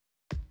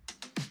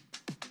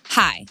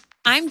Hi,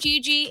 I'm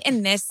Gigi,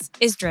 and this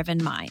is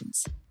Driven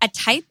Minds, a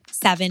Type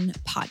 7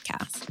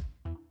 podcast.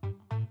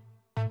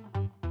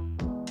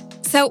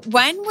 So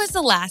when was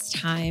the last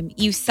time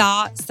you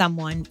saw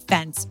someone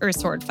fence or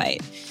sword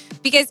fight?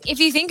 Because if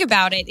you think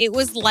about it, it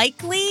was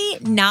likely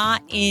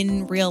not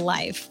in real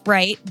life,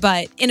 right?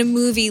 But in a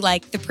movie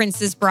like The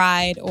Princess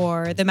Bride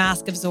or The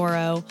Mask of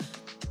Zorro.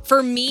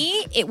 For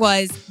me, it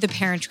was The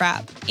Parent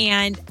Trap.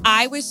 And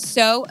I was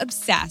so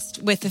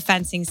obsessed with the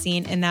fencing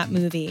scene in that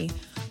movie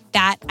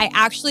that I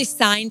actually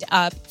signed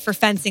up for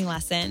fencing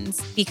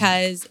lessons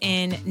because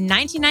in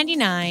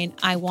 1999,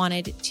 I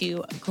wanted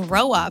to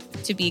grow up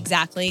to be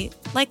exactly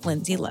like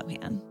Lindsay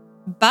Lohan.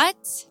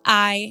 But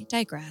I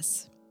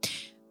digress.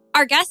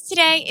 Our guest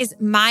today is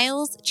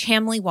Miles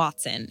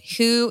Chamley-Watson,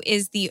 who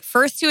is the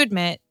first to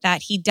admit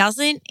that he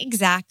doesn't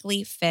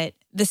exactly fit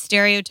the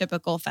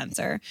stereotypical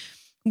fencer,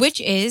 which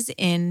is,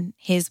 in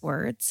his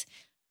words,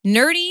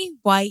 nerdy,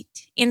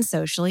 white, and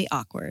socially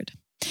awkward.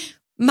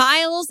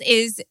 Miles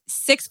is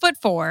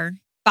 6'4",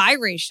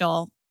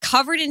 biracial,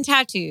 covered in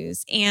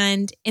tattoos,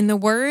 and in the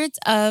words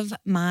of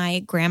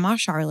my grandma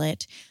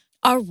Charlotte,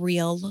 a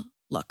real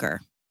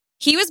looker.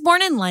 He was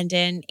born in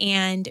London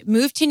and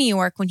moved to New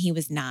York when he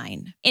was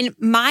 9. And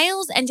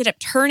Miles ended up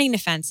turning to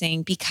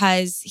fencing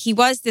because he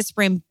was this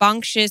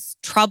rambunctious,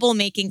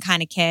 troublemaking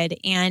kind of kid,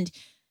 and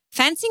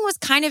fencing was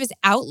kind of his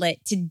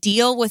outlet to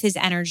deal with his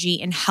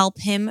energy and help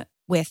him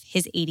with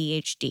his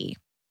ADHD.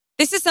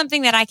 This is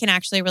something that I can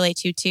actually relate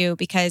to too,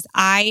 because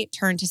I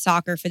turned to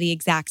soccer for the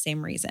exact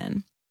same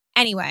reason.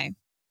 Anyway,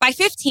 by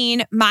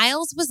 15,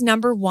 Miles was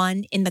number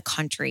 1 in the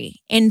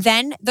country and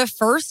then the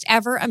first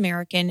ever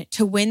American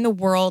to win the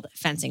World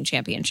Fencing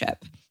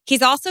Championship.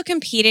 He's also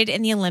competed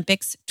in the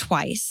Olympics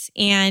twice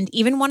and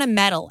even won a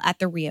medal at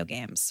the Rio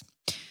Games.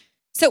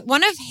 So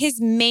one of his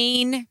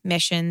main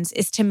missions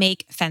is to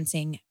make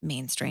fencing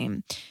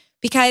mainstream.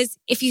 Because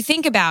if you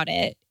think about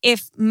it,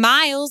 if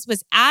Miles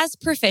was as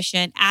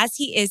proficient as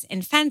he is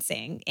in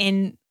fencing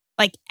in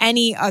like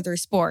any other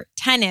sport,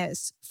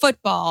 tennis,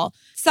 football,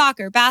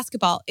 soccer,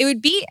 basketball, it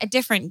would be a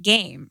different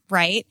game,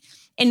 right?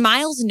 And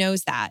Miles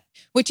knows that,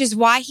 which is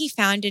why he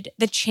founded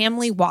the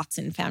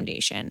Chamley-Watson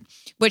Foundation,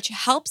 which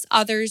helps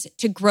others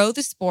to grow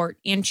the sport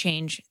and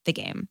change the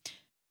game,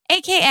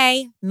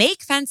 aka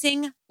make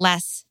fencing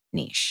less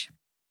niche.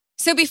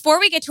 So before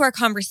we get to our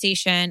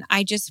conversation,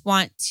 I just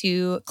want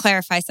to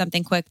clarify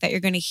something quick that you're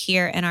going to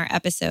hear in our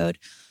episode.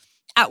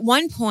 At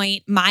one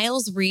point,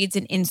 Miles reads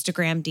an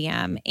Instagram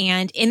DM,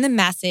 and in the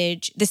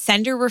message, the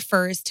sender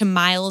refers to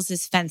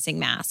Miles's fencing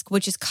mask,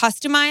 which is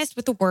customized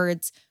with the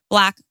words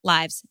Black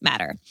Lives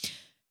Matter.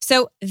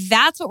 So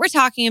that's what we're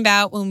talking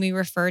about when we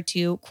refer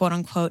to, quote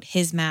unquote,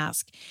 his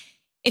mask.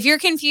 If you're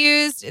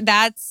confused,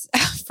 that's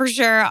for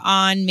sure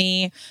on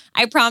me.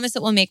 I promise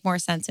it will make more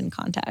sense in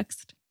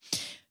context.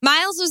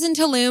 Miles was in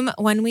Tulum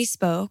when we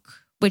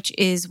spoke, which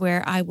is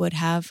where I would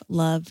have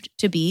loved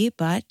to be,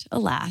 but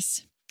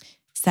alas,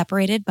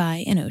 separated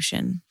by an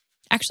ocean.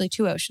 Actually,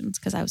 2 oceans,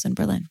 because I was in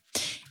Berlin.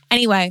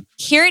 Anyway,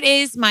 here it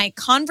is, my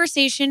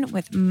conversation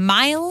with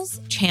Miles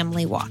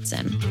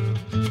Chamley-Watson.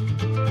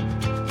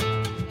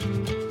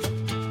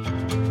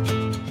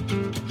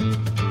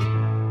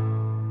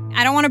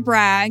 I don't want to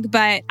brag,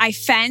 but I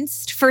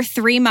fenced for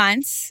 3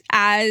 months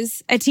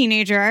as a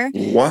teenager.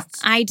 What?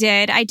 I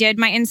did.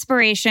 My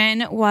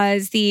inspiration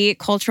was the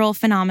cultural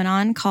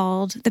phenomenon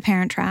called The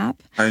Parent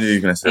Trap. I knew you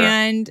were going to say that.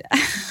 And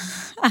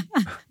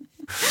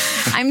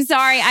I'm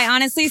sorry. I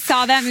honestly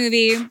saw that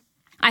movie.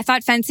 I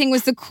thought fencing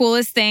was the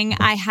coolest thing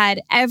I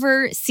had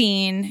ever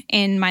seen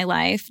in my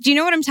life. Do you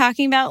know what I'm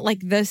talking about?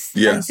 Like this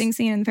fencing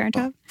scene in The Parent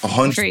Trap?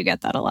 I'm sure you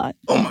get that a lot.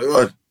 Oh my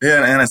God.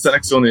 Yeah, and I sat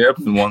next to her on the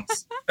airplane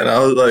once. And I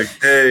was like,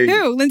 hey.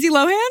 Who? Lindsay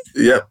Lohan?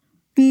 Yep.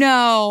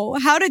 No.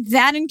 How did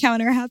that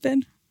encounter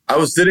happen? I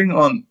was sitting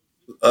on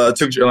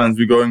Turkish Airlines.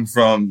 We were going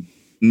from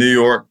New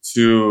York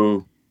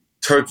to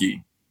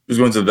Turkey. We was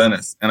going to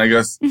Venice. And I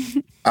guess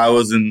I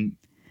was in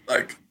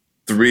like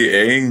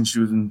 3A and she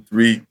was in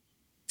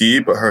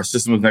 3D, but her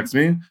assistant was next to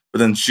me. But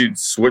then she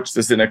switched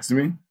to sit next to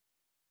me.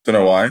 Don't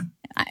know why.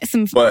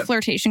 Some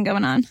flirtation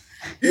going on.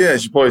 Yeah,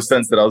 she probably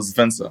sensed that I was a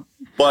fencer.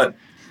 But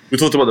we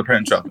talked about The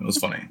Parent Trap and it was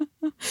funny.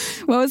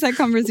 What was that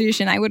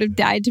conversation? I would have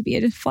died to be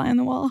a fly on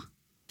the wall.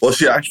 Well,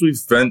 she actually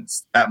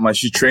fenced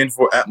she trained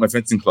at my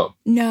fencing club.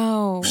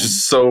 No. Which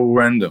is so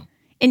random.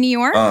 In New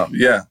York?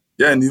 Yeah,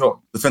 in New York.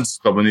 The fencing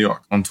club in New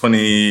York on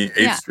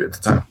 28th Street at the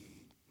time.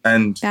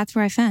 And that's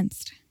where I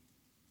fenced.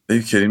 Are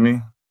you kidding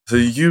me? So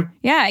you...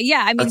 Yeah.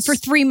 I mean, for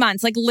 3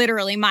 months, like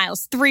literally,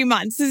 Miles, 3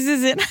 months. This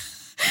isn't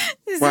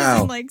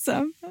like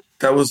some...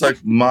 That was like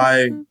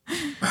I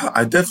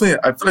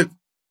feel like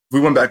if we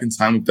went back in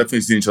time, we've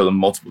definitely seen each other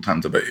multiple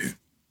times, I bet you.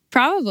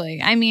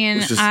 Probably. I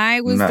mean,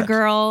 I was the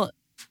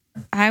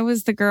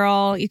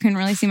girl. You couldn't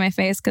really see my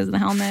face because of the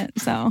helmet.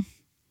 So,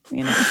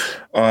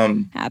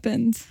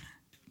 happens.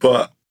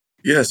 But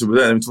yeah, so with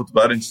that, we talked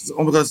about it. And she said,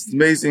 oh my God, it's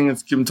amazing.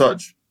 Let's keep in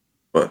touch.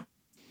 But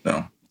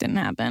no. Didn't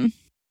happen.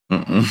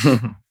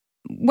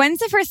 When's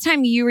the first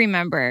time you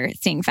remember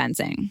seeing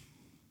fencing?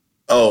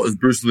 Oh, it's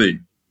Bruce Lee.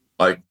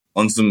 Like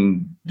on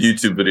some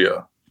YouTube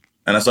video.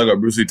 And that's why I got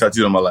Bruce Lee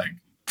tattooed on my leg.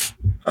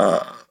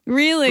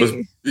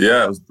 Really?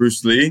 It was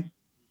Bruce Lee.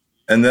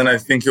 And then I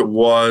think it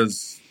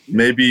was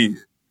maybe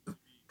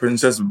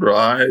Princess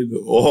Bride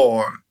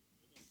or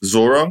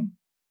Zorro,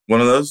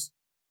 one of those.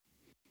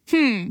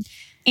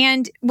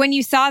 And when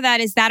you saw that,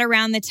 is that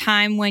around the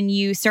time when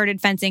you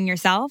started fencing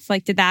yourself?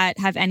 Like, did that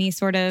have any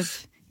sort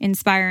of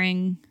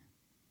inspiring?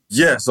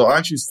 Yeah, so I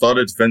actually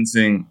started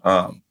fencing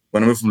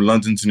when I moved from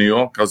London to New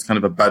York. I was kind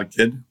of a bad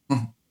kid.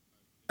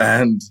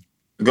 And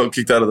I got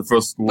kicked out of the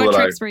first school. What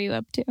tricks were you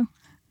up to?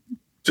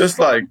 Just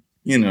like,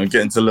 get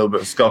into a little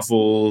bit of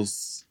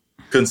scuffles,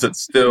 couldn't sit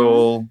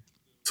still,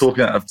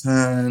 talking out of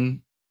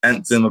turn,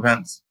 ants in my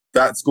pants.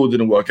 That school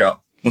didn't work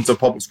out. Went to a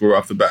public school right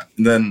off the bat.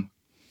 And then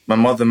my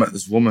mother met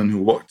this woman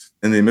who worked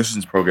in the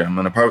admissions program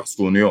in a private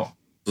school in New York. I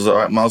was like,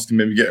 all right, Miles can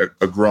maybe get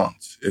a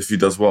grant if he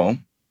does well.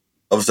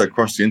 Obviously, I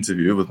crushed the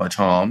interview with my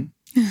charm.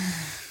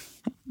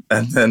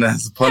 And then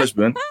as a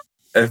punishment,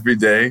 every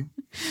day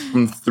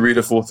from 3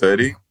 to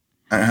 4:30,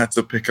 I had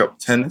to pick up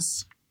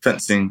tennis,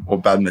 fencing, or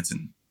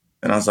badminton.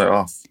 And I was like,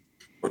 oh,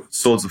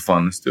 swords are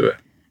fun, let's do it.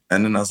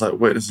 And then I was like,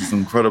 wait, this is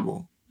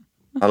incredible.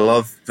 I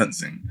love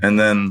fencing. And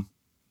then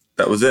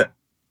that was it.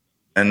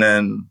 And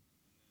then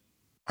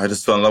I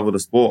just fell in love with the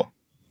sport.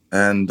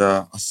 And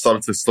I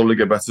started to slowly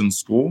get better in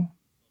school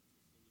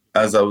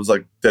as I was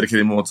like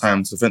dedicating more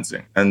time to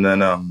fencing. And then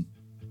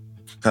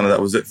kind of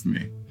that was it for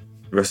me.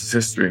 The rest is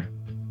history.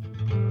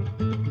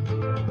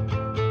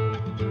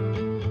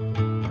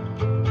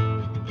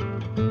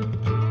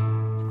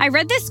 I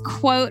read this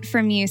quote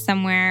from you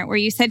somewhere where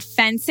you said,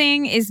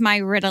 fencing is my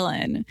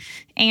Ritalin.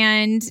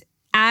 And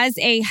as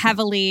a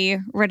heavily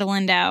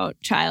Ritalined out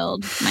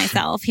child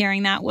myself,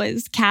 hearing that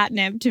was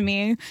catnip to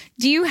me.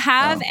 Do you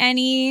have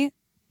any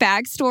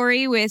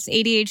backstory with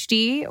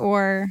ADHD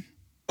or?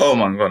 Oh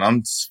my God,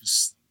 I'm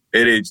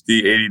ADHD,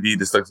 ADD,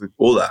 dyslexic,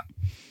 all that.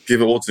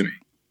 Give it all to me.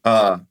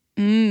 A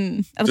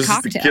just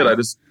cocktail. As a kid, I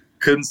just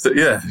couldn't say,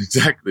 yeah,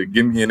 exactly.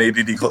 Give me an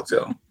ADD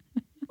cocktail.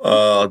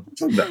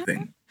 Drink that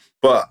thing.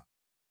 But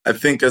I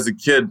think as a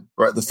kid,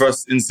 right, the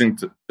first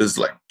instinct is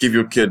like, give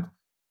your kid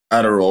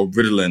Adderall,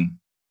 Ritalin,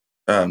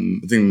 I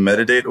think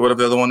Metadate or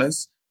whatever the other one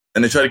is.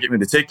 And they tried to get me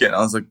to take it. And I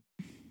was like,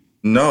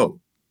 no.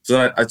 So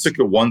then I took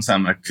it one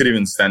time. I couldn't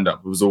even stand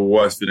up. It was the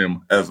worst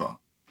feeling ever.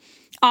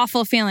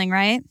 Awful feeling,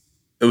 right?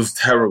 It was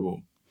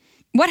terrible.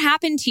 What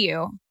happened to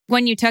you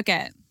when you took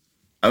it?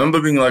 I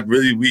remember being like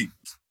really weak.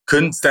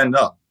 Couldn't stand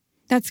up.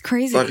 That's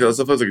crazy. Like it was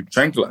supposed to like a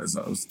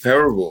tranquilizer. It was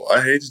terrible.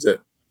 I hated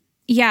it.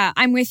 Yeah,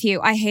 I'm with you.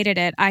 I hated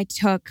it. I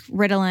took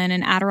Ritalin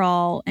and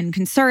Adderall and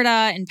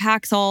Concerta and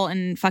Paxil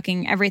and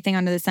fucking everything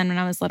under the sun when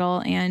I was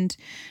little. And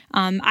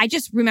I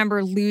just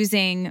remember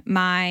losing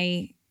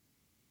my...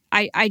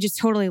 I just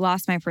totally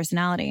lost my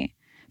personality.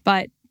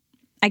 But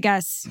I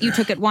guess you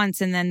took it once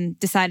and then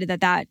decided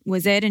that that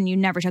was it and you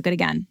never took it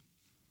again.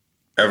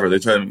 Ever. They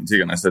tried to take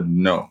it and I said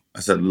no.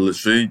 I said,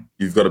 literally,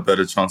 you've got a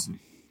better chance of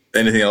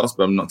anything else,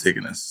 but I'm not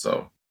taking this.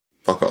 So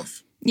fuck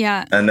off.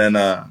 Yeah. And then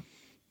I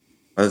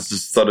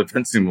just started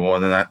fencing more,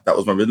 and then that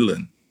was my Ritalin.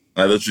 And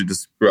I literally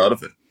just grew out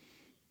of it.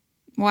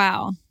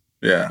 Wow.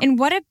 Yeah. And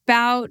what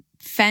about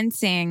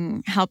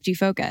fencing helped you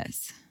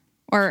focus?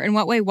 Or in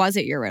what way was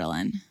it your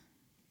Ritalin?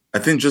 I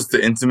think just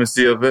the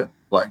intimacy of it,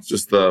 like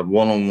just the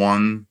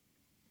one-on-one.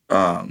 You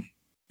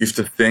have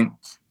to think,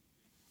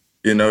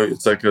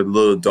 it's like a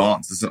little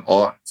dance. It's an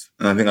art.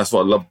 And I think that's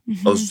what I love.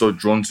 Mm-hmm. I was so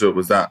drawn to it,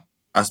 was that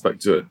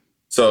aspect to it.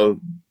 So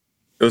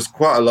it was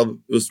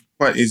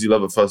quite easy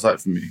love at first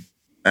sight for me.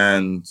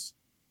 And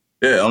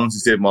yeah, it honestly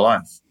saved my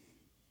life.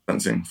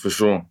 Fencing, for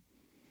sure.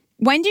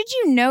 When did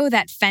you know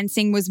that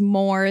fencing was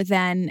more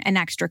than an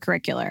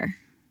extracurricular?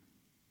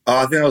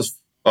 I think I was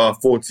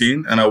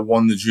 14 and I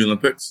won the Junior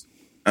Olympics.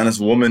 And this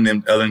woman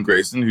named Ellen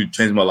Grayson who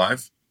changed my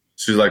life.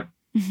 She was like,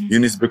 you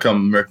need to become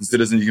an American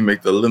citizen. You can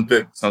make the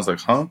Olympics. I was like,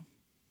 huh?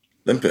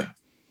 Olympic.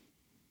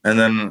 And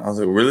then I was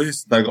like, really?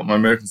 So I got my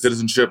American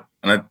citizenship.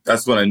 And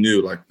that's when I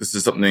knew, like, this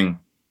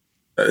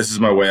is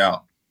my way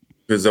out.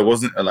 Because there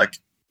wasn't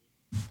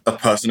a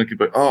person who could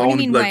be like, I want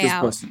to be like this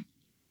person.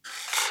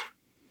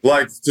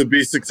 Like, to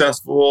be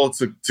successful,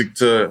 to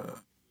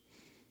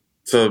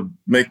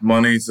make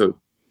money, to,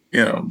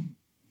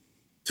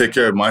 take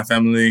care of my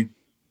family.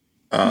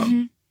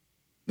 I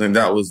think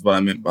that was what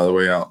I meant by the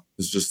way out.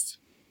 It's just,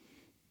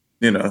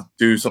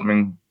 do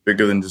something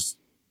bigger than just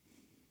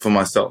for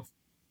myself.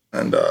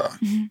 And I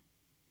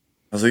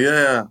was like,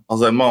 yeah. I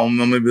was like, Mom, I'm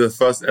going to be the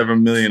first ever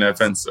millionaire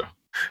fencer.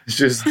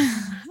 She was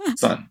like,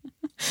 son,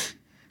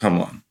 come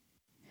on.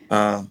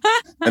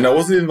 And it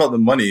wasn't even about the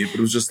money, but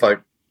it was just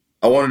like,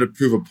 I wanted to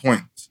prove a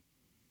point.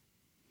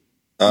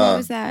 What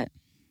was that?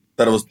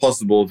 That it was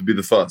possible to be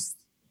the first,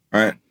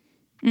 right?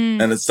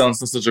 And it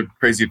sounds like such a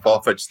crazy,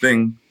 far-fetched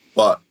thing,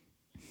 but,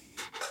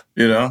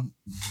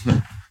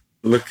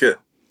 look at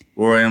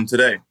where I am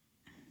today.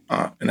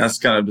 And that's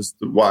kind of just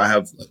why I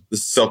have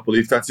this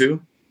self-belief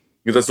tattoo.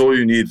 Because that's all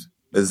you need.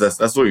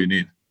 That's all you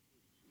need.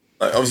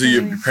 Like, obviously,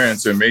 your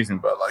parents are amazing,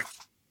 but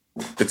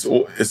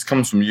it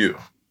comes from you.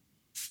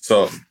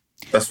 So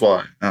that's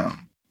why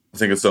I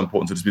think it's so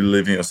important to just be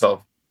living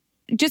yourself.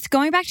 Just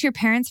going back to your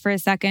parents for a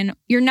second,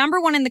 you're number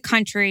one in the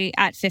country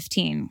at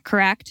 15,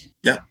 correct?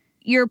 Yeah.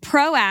 You're a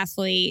pro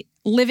athlete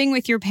living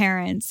with your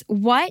parents.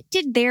 What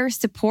did their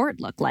support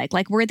look like?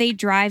 Like, were they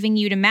driving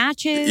you to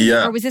matches?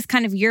 Yeah. Or was this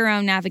kind of your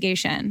own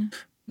navigation?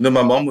 No,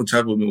 my mom would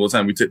travel with me all the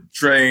time. We take the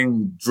train,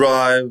 we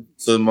drive.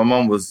 So my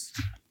mom was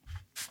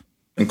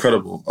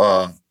incredible.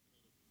 I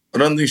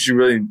don't think she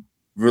really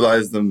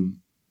realized the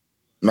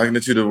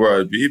magnitude of where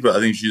I'd be, but I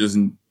think she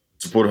doesn't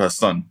support her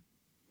son.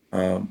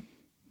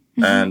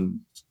 And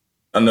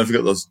I'll never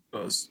forget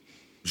those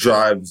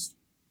drives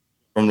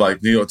from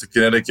like New York to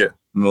Connecticut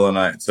in the middle of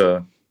the night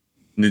to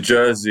New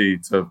Jersey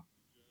to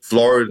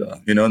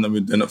Florida, you know, and then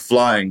we'd end up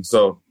flying.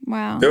 So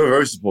wow. They were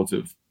very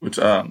supportive,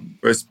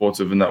 very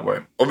supportive in that way.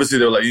 Obviously,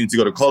 they were like, you need to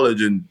go to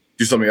college and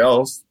do something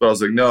else. But I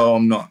was like, no,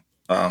 I'm not.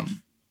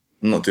 I'm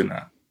not doing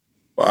that.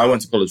 But I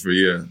went to college for a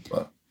year,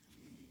 but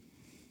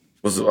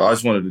I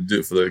just wanted to do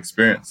it for the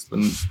experience.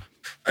 And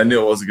I knew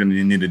I wasn't going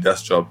to need a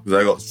desk job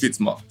because I got street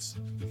smarts.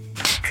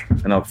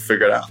 And I'll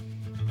figure it out.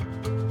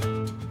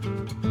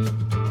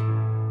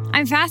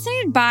 I'm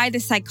fascinated by the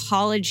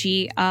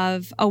psychology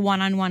of a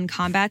one-on-one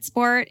combat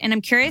sport. And I'm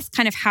curious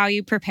kind of how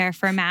you prepare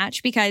for a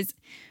match because,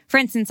 for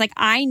instance, like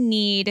I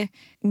need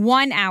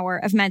 1 hour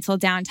of mental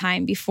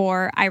downtime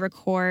before I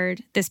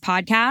record this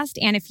podcast.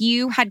 And if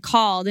you had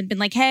called and been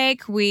like, hey,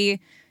 can we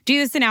do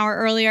this an hour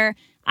earlier?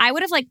 I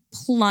would have like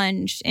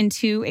plunged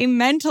into a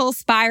mental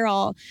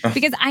spiral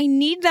because I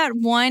need that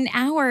 1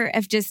 hour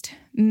of just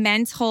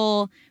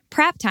mental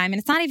prep time. And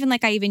it's not even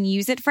like I even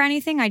use it for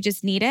anything. I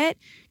just need it.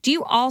 Do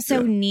you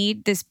also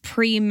need this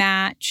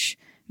pre-match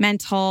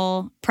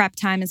mental prep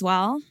time as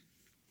well?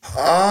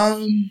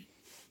 I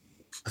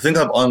think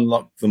I've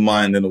unlocked the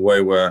mind in a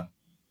way where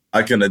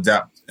I can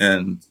adapt.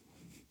 And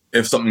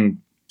if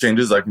something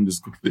changes, I can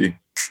just quickly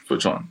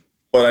switch on.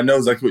 But I know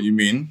exactly what you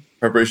mean.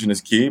 Preparation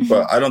is key,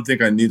 but I don't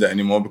think I need that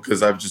anymore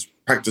because I've just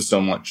practiced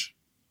so much.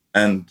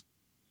 And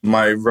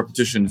my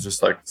repetition is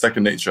just like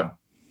second nature.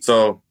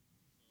 So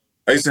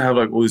I used to have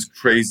like all these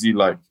crazy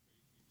like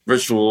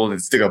rituals and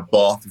take a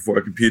bath before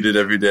I competed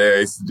every day. I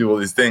used to do all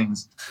these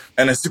things.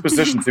 And a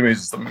superstition to me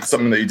is just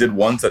something that you did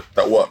once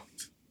that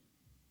worked.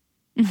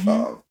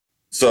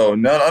 So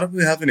no, I don't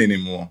really have any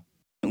anymore.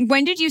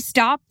 When did you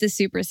stop the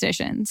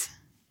superstitions?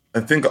 I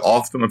think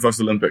after my first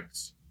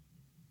Olympics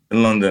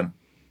in London,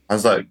 I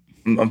was like,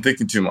 I'm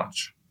thinking too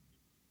much.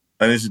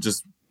 I need to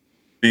just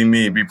be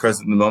me, be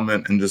present in the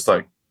moment and just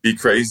like be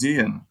crazy.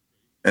 And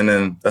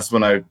then that's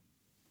when I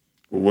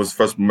was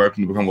first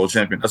American to become world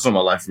champion. That's when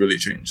my life really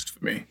changed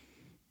for me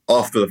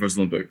after the first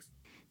Olympics.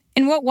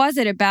 And what was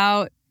it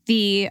about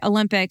the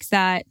Olympics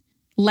that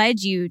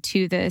led you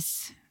to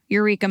this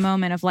eureka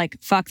moment of like,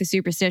 fuck the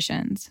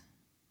superstitions?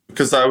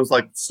 Because I was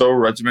like so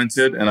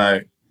regimented and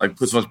I like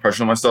put so much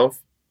pressure on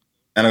myself.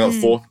 And I got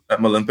fourth at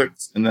my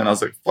Olympics. And then I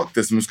was like, fuck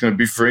this. I'm just going to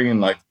be free and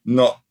like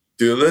not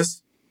do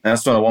this. And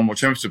that's when I won more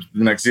championships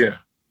the next year.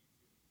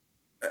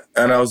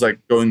 And I was like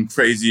going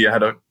crazy. I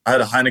had a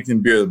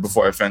Heineken beer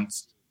before I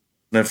fenced.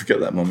 Never forget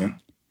that moment.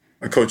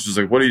 My coach was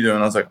like, what are you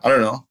doing? I was like, I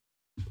don't know.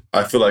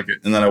 I feel like it.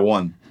 And then I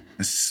won.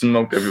 I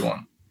smoked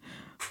everyone.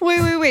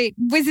 Wait.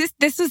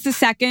 This was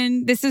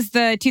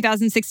the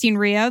 2016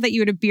 Rio that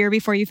you had a beer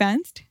before you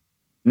fenced?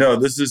 No,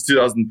 this is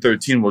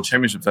 2013 World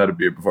Championships. I had a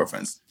beer before I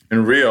fenced.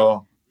 In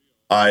Rio,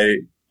 I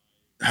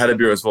had a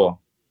beer as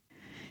well.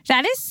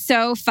 That is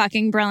so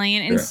fucking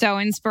brilliant and so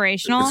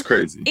inspirational. It's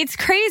crazy. It's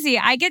crazy.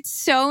 I get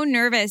so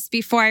nervous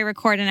before I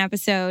record an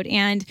episode.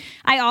 And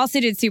I also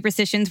did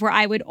superstitions where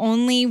I would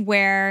only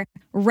wear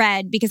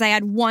red because I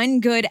had one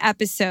good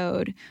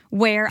episode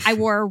where I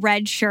wore a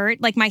red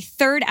shirt. Like my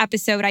third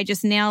episode, I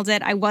just nailed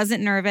it. I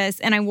wasn't nervous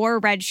and I wore a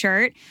red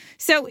shirt.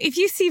 So if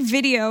you see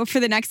video for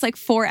the next like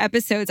 4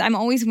 episodes, I'm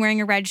always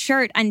wearing a red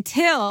shirt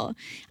until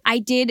I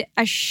did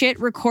a shit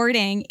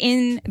recording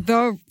in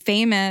the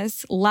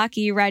famous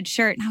Lucky red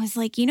shirt. And I was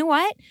like, you know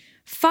what?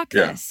 Fuck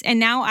this. And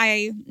now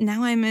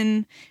I'm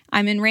in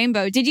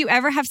rainbow. Did you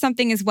ever have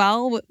something as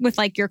well with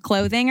like your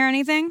clothing or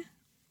anything?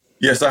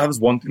 Yes, I have this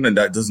one thing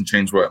that doesn't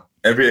change. Where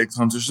every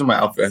competition, my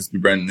outfit has to be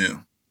brand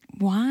new.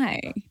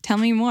 Why? Tell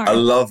me more. I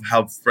love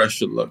how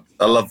fresh it looks.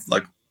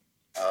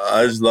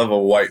 I just love a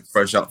white,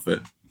 fresh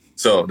outfit.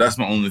 So that's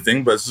my only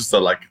thing, but it's just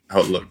like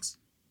how it looks.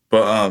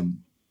 But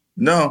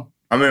no,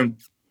 I mean,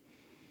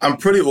 I'm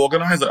pretty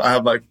organized. I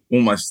have like all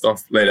my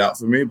stuff laid out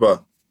for me,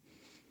 but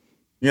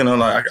you know,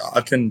 like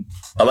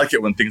I like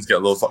it when things get a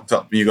little fucked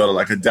up and you gotta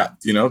like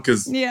adapt, you know?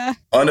 Because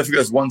I'll never forget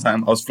this one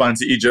time I was flying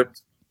to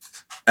Egypt.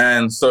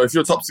 And so if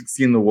you're top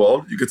 16 in the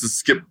world, you get to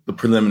skip the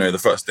preliminary the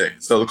first day.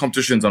 So the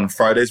competition's on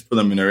Fridays,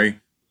 preliminary,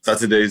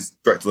 Saturday's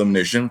direct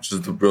elimination, which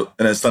is and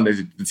then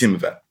Sunday's the team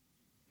event.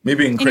 Me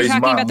being crazy You're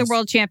talking Miles, about the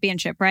World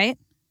Championship, right?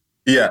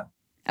 Yeah.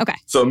 Okay.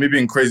 So me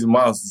being crazy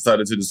Miles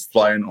decided to just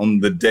fly in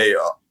on the day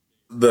of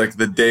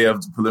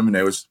the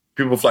preliminary, which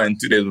people fly in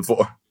 2 days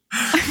before.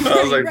 I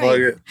was like, fuck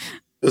it.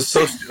 It was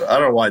so stupid. I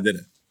don't know why I did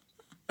it.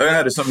 I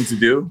had something to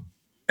do,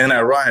 and I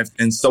arrived,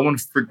 and someone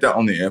freaked out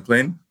on the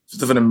airplane.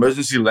 Just of an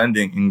emergency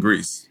landing in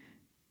Greece.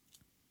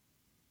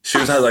 She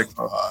was had like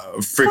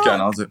a freak out.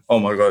 And I was like, oh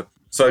my God.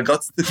 So I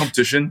got to the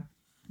competition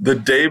the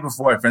day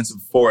before I fenced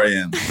at 4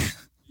 a.m.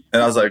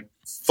 And I was like,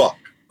 fuck.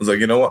 I was like,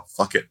 you know what?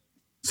 Fuck it.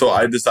 So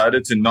I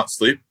decided to not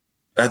sleep.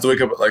 I had to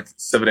wake up at like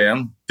 7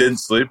 a.m. Didn't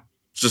sleep.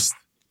 Just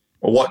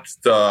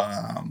watched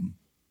The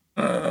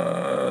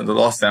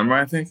Lost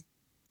Samurai, I think.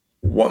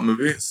 What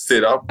movie?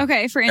 Stayed up.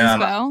 Okay, for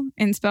inspo.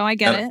 Inspo, I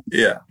get it.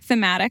 Yeah.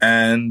 Thematic.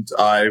 And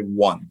I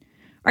won.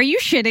 Are you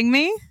shitting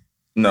me?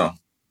 No.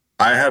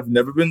 I have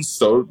never been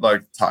so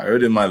like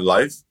tired in my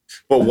life.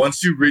 But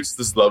once you reach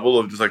this level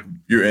of just like,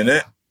 you're in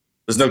it,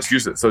 there's no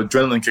excuses. So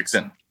adrenaline kicks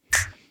in.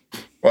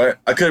 Right?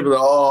 I could have been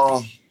like,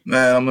 oh,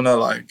 man, I'm going to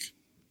like,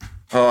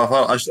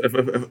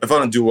 if I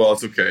don't do well,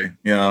 it's okay.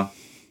 You know? I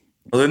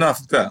was like, no,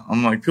 fuck that.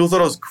 I'm like, people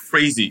thought I was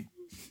crazy.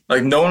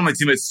 Like, no one of my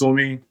teammates saw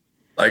me,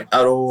 like,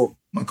 at all.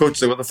 My coach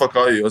was like, what the fuck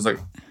are you? I was like,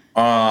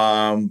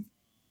 arriving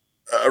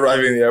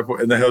in the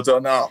airport, in the hotel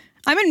now.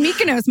 I'm in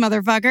Mykonos,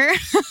 motherfucker.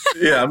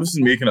 Yeah, I'm just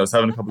in Mykonos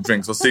having a couple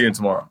drinks. I'll see you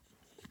tomorrow.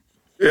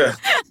 Yeah.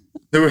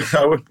 I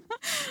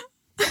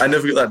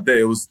never forget that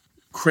day. It was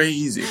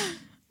crazy.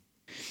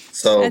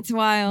 So that's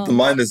wild. The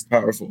mind is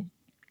powerful.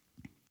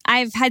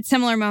 I've had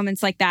similar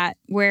moments like that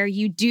where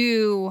you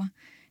do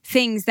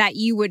things that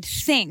you would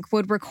think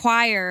would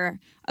require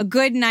a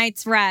good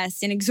night's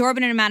rest, an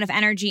exorbitant amount of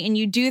energy, and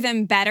you do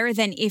them better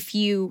than if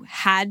you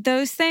had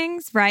those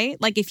things, right?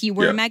 Like if you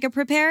were mega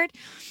prepared.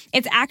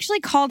 It's actually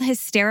called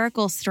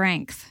hysterical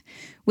strength,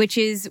 which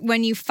is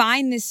when you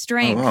find this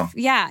strength. Oh, wow.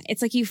 Yeah,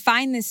 it's like you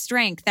find this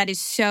strength that is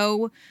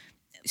so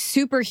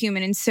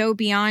superhuman and so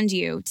beyond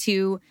you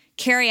to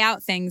carry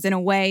out things in a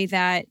way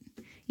that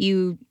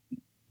you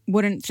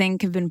wouldn't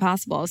think have been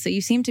possible. So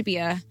you seem to be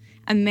a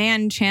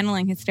man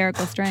channeling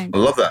hysterical strength. I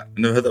love that. I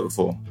never heard that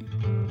before.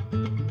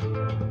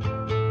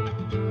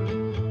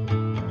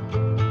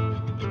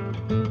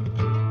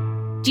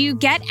 Do you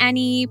get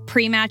any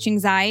pre-match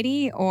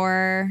anxiety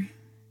or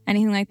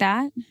anything like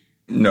that?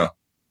 No.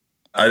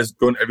 I just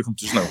go in every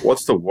competition like,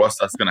 what's the worst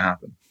that's going to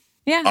happen?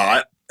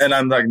 Yeah. And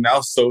I'm like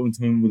now so in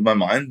tune with my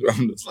mind.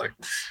 I'm just like,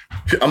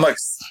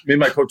 me and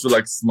my coach were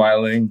like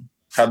smiling,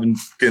 getting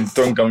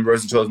throwing gummy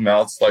bears into those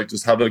mouths, like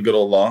just having a good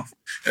old laugh.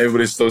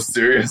 Everybody's so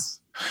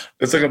serious.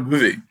 It's like a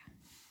movie.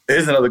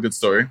 Here's another good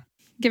story.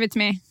 Give it to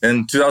me.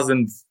 In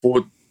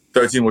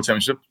 2013 World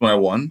Championship, when I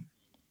won,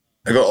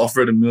 I got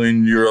offered €1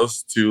 million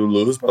to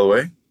lose, by the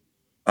way.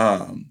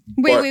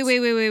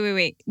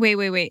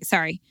 Wait.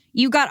 Sorry.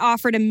 You got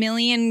offered €1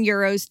 million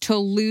to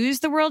lose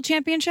the World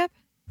Championship?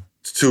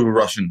 To a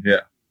Russian,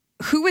 yeah.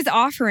 Who was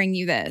offering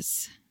you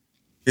this?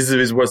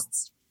 He's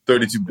worth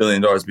 $32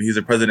 billion, but he's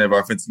the president of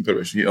our fencing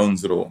federation. He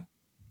owns it all.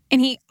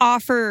 And he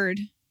offered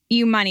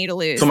you money to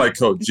lose? To my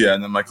coach, yeah.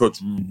 And then my coach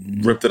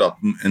ripped it up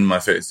in my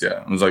face,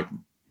 yeah. I was like,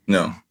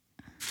 no.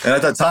 And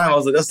at that time, I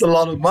was like, that's a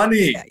lot of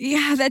money.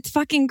 Yeah, that's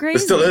fucking crazy.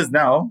 It still is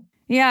now.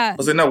 Yeah. I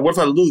was like, no, what if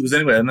I lose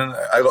anyway? And then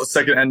I got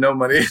second and no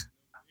money.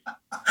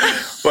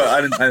 But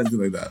I didn't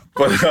do like that.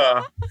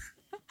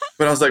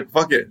 But I was like,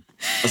 fuck it.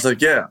 I was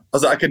like, yeah. I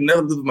was like, I could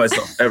never live with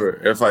myself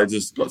ever if I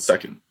just got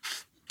second.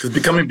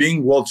 Because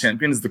being world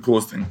champion is the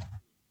coolest thing.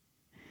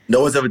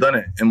 No one's ever done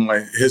it in my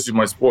history of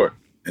my sport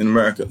in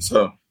America.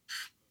 So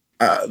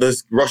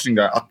this Russian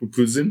guy, Akbar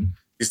Kuzin,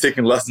 he's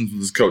taking lessons with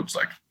his coach,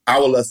 like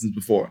hour lessons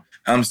before.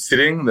 And I'm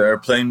sitting there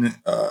playing,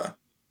 I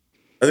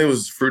think it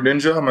was Fruit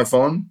Ninja on my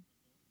phone.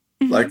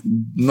 Like,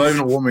 not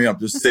even warming up,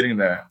 just sitting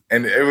there.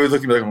 And everyone's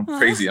looking at me like I'm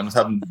crazy.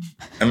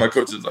 And my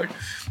coach is like,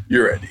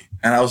 you're ready.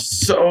 And I was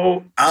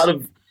so I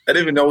didn't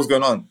even know what was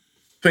going on.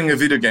 Playing a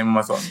video game on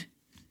my phone.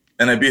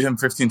 And I beat him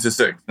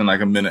 15-6 in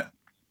like a minute.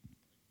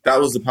 That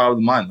was the power of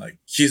the mind. Like,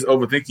 he's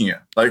overthinking it.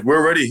 Like, we're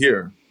already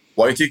here.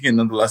 Why are you taking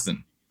another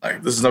lesson?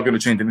 Like, this is not going to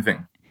change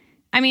anything.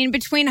 I mean,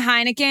 between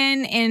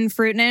Heineken and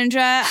Fruit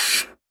Ninja.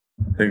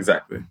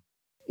 Exactly.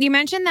 You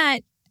mentioned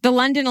that the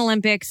London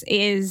Olympics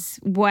is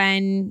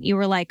when you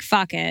were like,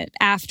 fuck it,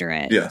 after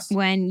it. Yes.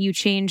 When you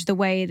changed the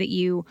way that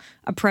you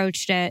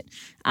approached it.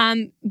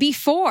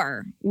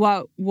 Before,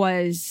 what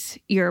was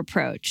your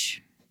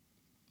approach?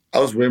 I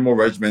was way more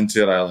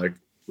regimented. I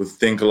would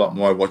think a lot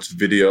more. I watched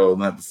video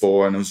the night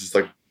before and it was just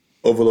like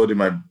overloading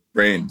my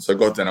brain. So I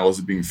got there and I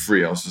wasn't being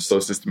free. I was just so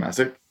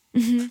systematic.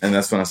 Mm-hmm. And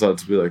that's when I started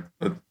to be like,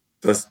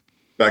 let's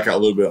back out a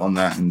little bit on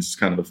that and just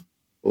kind of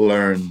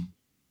learn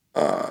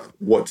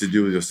what to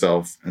do with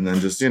yourself. And then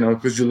just,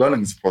 because you're learning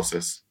this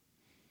process.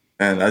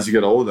 And as you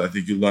get older, I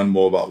think you learn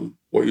more about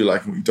what you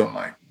like and what you don't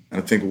like.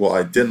 And I think what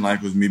I didn't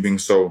like was me being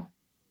so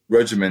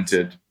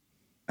regimented.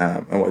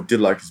 And what I did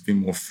like is being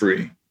more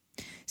free.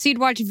 So you'd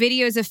watch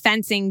videos of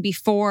fencing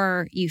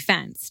before you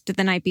fenced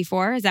the night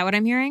before? Is that what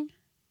I'm hearing?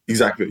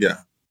 Exactly, yeah.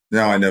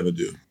 Now I never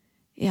do.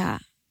 Yeah,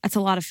 that's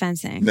a lot of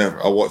fencing.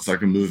 Never. I watch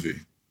like a movie.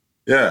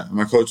 Yeah,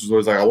 my coach was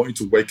always like, I want you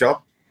to wake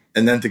up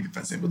and then think of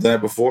fencing. But the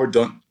night before,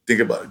 don't think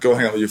about it. Go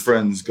hang out with your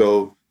friends.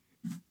 Go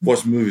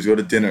watch movies. Go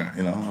to dinner.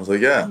 I was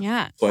like, yeah.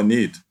 That's what I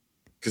need.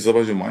 Because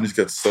otherwise your mind just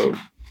gets so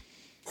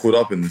caught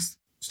up in this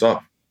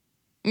stuff.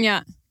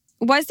 Yeah.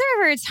 Was there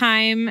ever a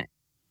time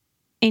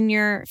in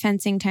your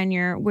fencing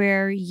tenure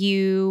where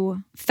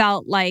you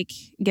felt like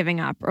giving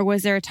up? Or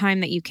was there a time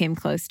that you came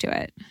close to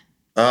it?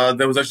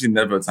 There was actually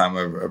never a time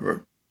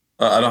ever.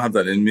 I don't have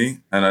that in me,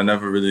 and I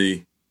never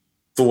really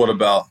thought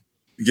about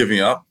giving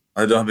up.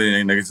 I don't have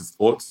any negative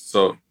thoughts.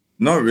 So,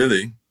 not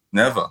really.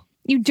 Never.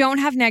 You don't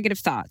have negative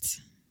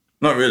thoughts?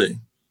 Not really.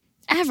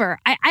 Ever.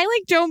 I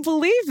like don't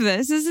believe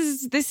this.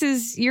 This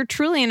is you're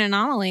truly an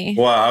anomaly.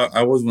 Well,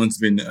 I was meant to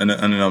be an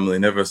anomaly,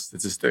 never a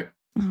statistic.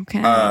 Okay.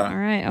 All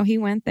right. Oh, he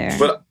went there.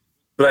 But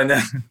I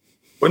never.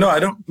 Well, no, I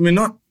don't. I mean,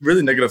 not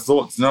really negative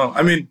thoughts. No,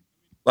 I mean,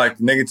 like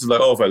negative, like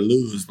if I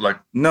lose, but like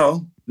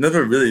no,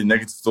 never really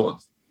negative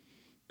thoughts.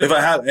 If I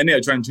have any,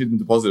 I try and change them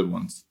to positive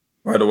ones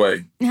right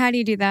away. How do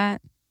you do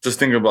that? Just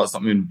think about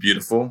something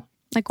beautiful.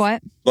 Like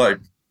what? Like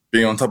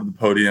being on top of the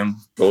podium,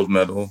 gold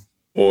medal,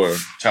 or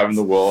traveling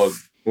the world,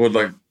 or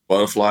like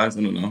butterflies.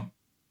 I don't know.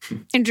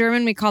 In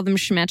German, we call them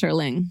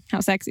Schmetterling. How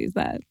sexy is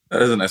that?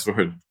 That is a nice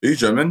word. Are you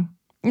German?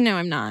 No,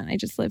 I'm not. I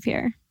just live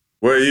here.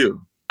 Where are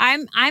you?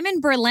 I'm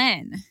in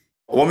Berlin.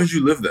 What made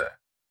you live there?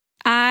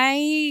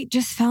 I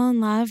just fell in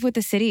love with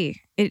the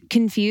city. It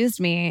confused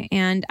me,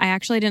 and I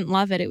actually didn't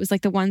love it. It was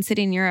like the one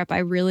city in Europe I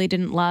really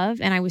didn't love,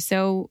 and I was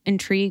so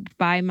intrigued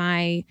by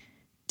my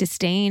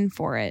disdain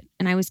for it,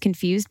 and I was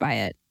confused by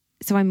it.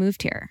 So I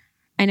moved here.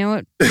 I know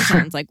it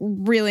sounds like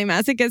really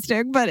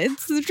masochistic, but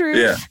it's the truth.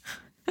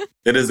 Yeah.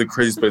 It is the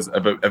craziest place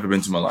I've ever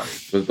been to in my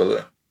life. Are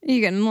you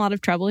getting in a lot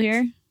of trouble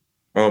here?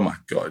 Oh my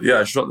God. Yeah,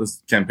 I shot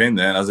this campaign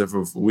there and I was there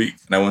for a week.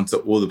 And I went to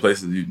all the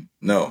places you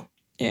know.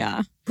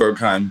 Yeah.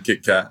 Bergheim,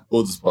 Kit Kat,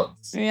 all the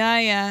spots.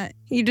 Yeah.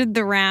 You did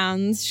the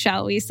rounds,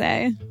 shall we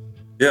say.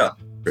 Yeah,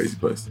 crazy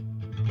place.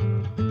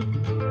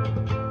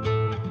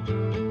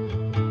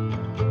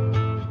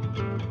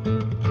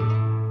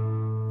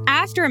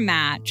 After a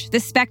match, the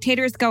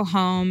spectators go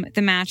home.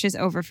 The match is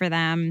over for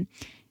them.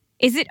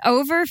 Is it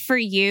over for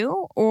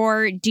you,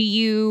 or do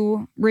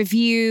you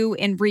review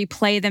and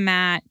replay the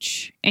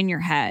match in your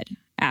head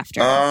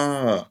after?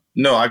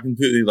 No, I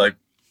completely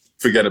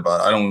forget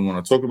about it. I don't even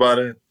want to talk about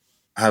it.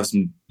 I have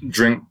some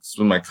drinks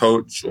with my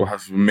coach, or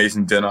have some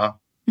amazing dinner,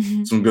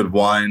 some good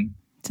wine.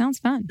 Sounds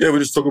fun. Yeah, we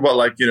just talk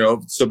about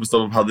super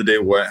stuff of how the day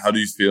went, how do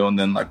you feel, and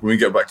then when we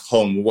get back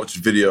home, we'll watch a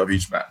video of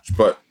each match.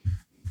 But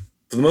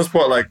for the most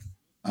part,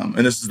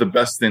 and this is the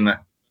best thing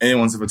that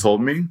anyone's ever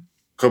told me.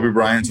 Kobe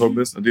Bryant told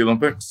this at the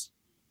Olympics.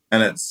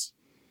 And it's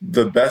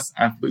the best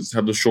athletes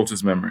have the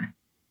shortest memory.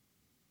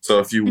 So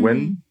if you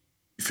win,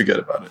 you forget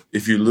about it.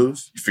 If you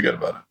lose, you forget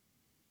about it.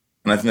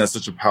 And I think that's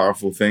such a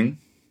powerful thing.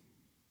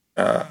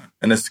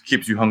 And this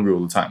keeps you hungry all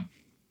the time.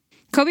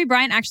 Kobe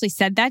Bryant actually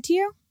said that to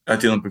you?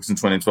 At the Olympics in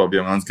 2012,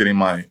 yeah, when I was getting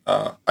my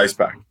ice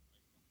pack.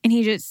 And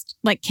he just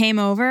came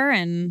over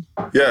and...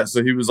 Yeah,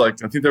 so he was I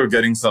think they were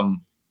getting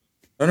some...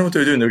 I don't know what they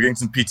were doing. They were getting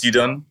some PT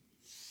done.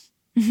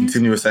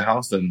 Continuous at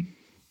house. And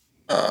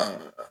I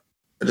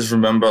just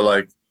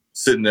remember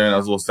sitting there and I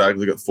was a little sad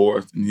because I got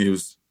fourth. And he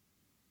was...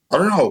 I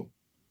don't know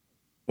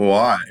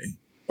why.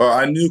 Well,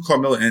 I knew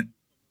Carmelo and...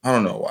 I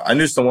don't know why. I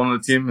knew someone on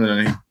the team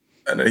and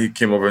then he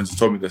came over and just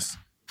told me this.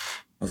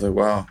 I was like,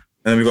 wow.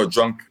 And then we got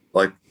drunk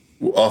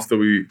after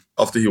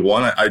he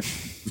won.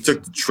 We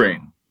took the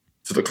train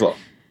to the club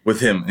with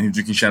him and he was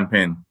drinking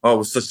champagne. Oh, it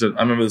was I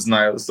remember this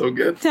night. It was so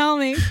good. Tell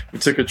me. We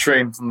took a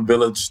train from the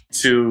village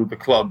to the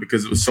club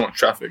because it was so much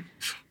traffic.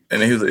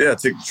 And he was like, yeah,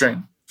 take the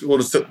train. We'll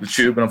just took the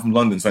tube and I'm from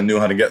London, so I knew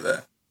how to get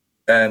there.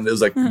 And it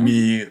was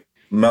me,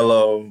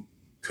 Melo,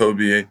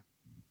 Kobe.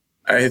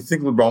 I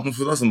think LeBron was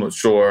with us. I'm not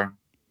sure.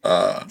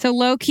 So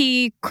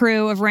low-key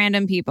crew of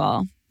random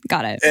people.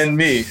 Got it. And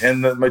me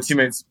and my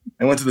teammates.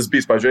 I went to this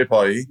Beats by Dre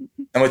party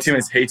and my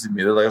teammates hated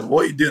me. They're like,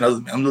 what are you doing? I was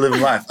like, I'm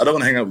living life. I don't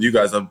want to hang out with you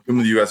guys. I've been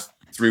with you guys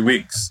for 3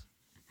 weeks.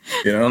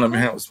 Let me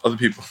hang out with other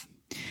people.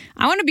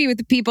 I want to be with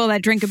the people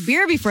that drink a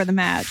beer before the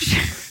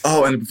match.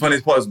 Oh, and the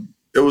funniest part is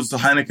it was the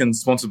Heineken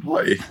sponsored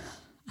party.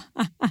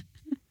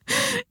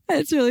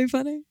 That's really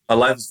funny. Our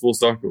life is full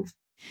circle.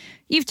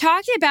 You've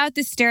talked about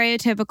the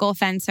stereotypical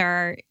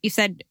fencer. You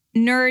said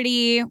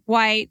nerdy,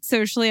 white,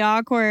 socially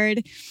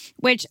awkward,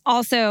 which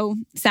also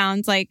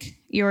sounds like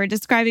you're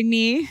describing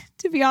me,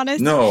 to be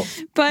honest. No.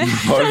 But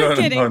I'm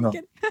kidding. No.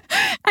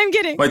 I'm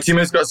kidding. My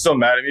teammates got so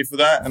mad at me for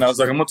that. And I was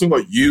like, I'm not talking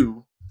about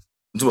you.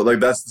 I'm talking about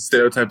that's the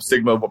stereotype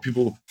stigma of what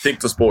people think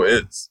the sport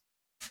is.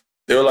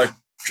 They were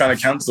trying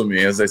to cancel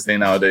me, as they say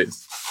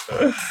nowadays.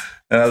 And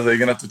I was like, you're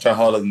going to have to try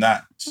harder than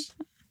that.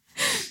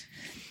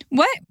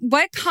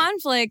 What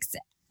conflicts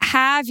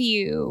have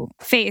you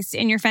faced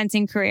in your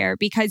fencing career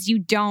because you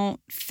don't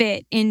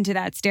fit into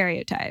that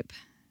stereotype?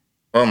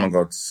 Oh my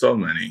God, so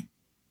many.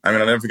 I mean,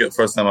 I'll never forget the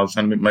first time I was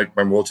trying to make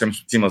my world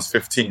championship team. I was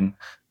 15,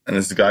 and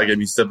this guy gave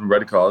me 7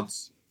 red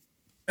cards,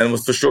 and it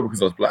was for sure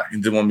because I was black. He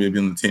didn't want me to be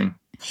on the team,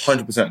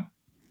 100%. Because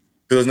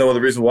there's no other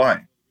reason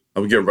why. I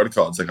would get red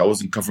cards. I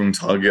wasn't covering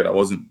target. I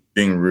wasn't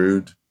being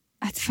rude.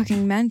 That's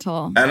fucking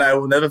mental. And I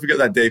will never forget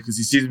that day because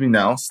he sees me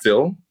now,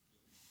 still,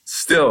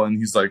 and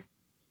he's like,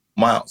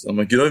 Miles. I'm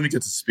like, you don't even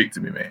get to speak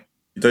to me, mate.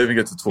 You don't even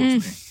get to talk to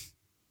me.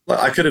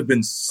 I could have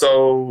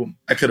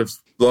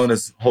blown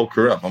his whole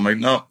career up. I'm like,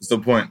 no, it's no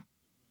point.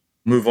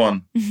 Move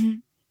on.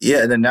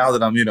 yeah, and then now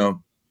that I'm,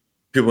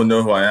 people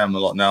know who I am a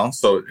lot now.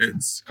 So it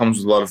comes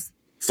with a lot of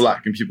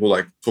flack and people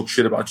like talk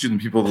shit about you and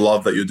people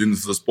love that you're doing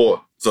this for the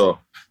sport. So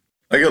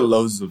I get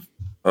loads of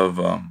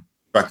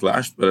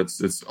backlash, but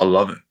it's I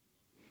love it.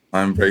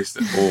 I embrace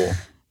it all.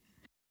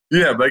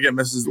 Yeah, but I get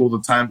messages all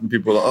the time from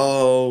people like,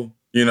 oh,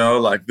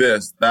 like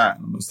this, that.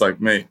 And it's like,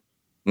 mate,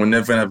 we're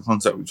never going to have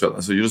contact with each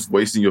other. So you're just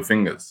wasting your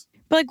fingers.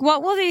 But like,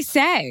 what will they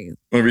say?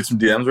 Want to read some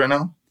DMs right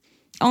now?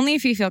 Only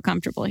if you feel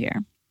comfortable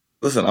here.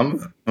 Listen,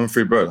 I'm a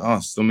free bird. Oh,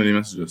 so many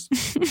messages.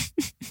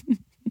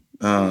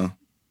 Oh,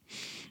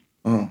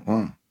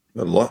 wow.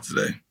 Got a lot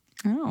today.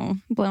 Oh,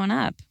 blowing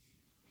up.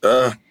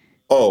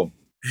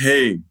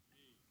 Hey,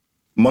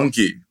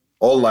 monkey.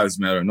 All lives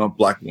matter, not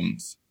black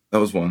ones. That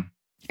was one.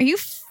 Are you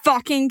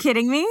fucking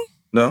kidding me?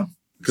 No?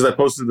 Because I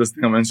posted this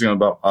thing on Instagram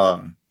about...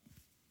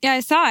 Yeah, I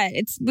saw it.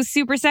 It was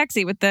super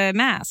sexy with the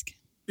mask.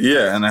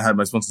 Yeah, and I had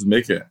my sponsors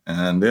make it.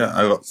 And yeah,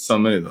 I got so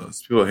many of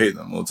those. People hate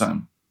them all the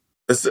time.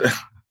 It's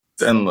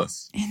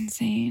endless.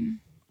 Insane.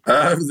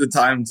 I have the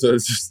time to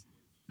just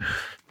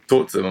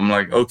talk to them. I'm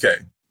like, okay,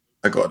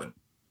 I got it.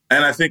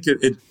 And I think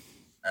it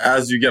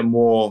as you get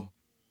more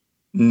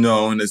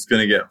known, it's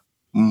going to get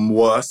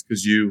worse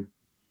because you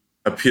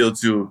appeal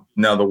to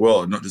now the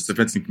world, not just the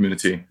fencing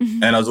community.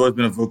 Mm-hmm. And I've always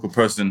been a vocal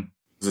person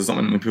because there's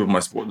not many people in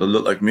my sport that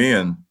look like me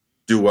and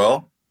do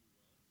well.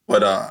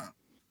 But,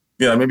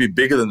 maybe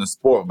bigger than the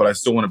sport, but I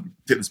still want to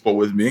take the sport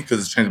with me because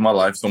it's changed my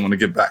life. So I want to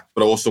give back.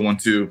 But I also want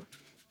to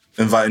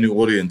invite a new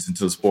audience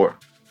into the sport.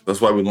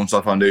 That's why we launched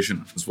our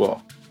foundation as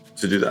well,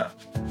 to do that.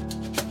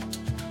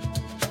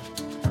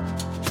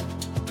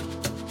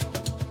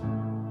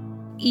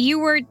 You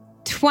were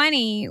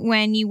 20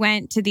 when you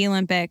went to the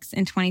Olympics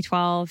in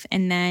 2012,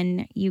 and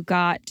then you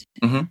got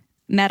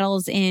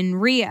medals in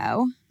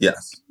Rio.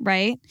 Yes.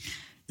 Right?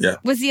 Yeah.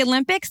 Was the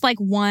Olympics like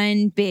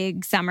one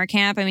big summer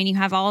camp? I mean, you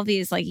have all of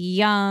these like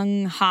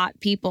young, hot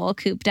people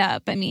cooped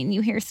up. I mean,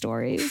 you hear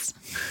stories.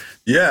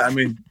 Yeah, I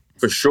mean,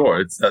 for sure.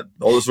 It's that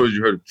all the stories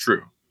you heard are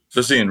true.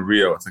 Especially in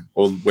Rio, it's like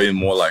way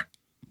more like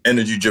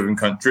energy-driven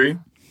country.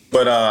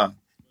 But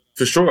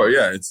for sure,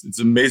 yeah, it's an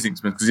amazing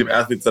experience because you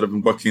have athletes that have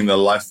been working their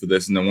life for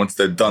this, and then once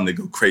they're done, they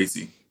go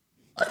crazy,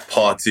 like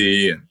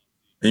party, and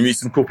you meet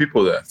some cool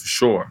people there for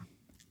sure.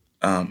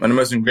 And I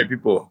met some great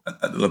people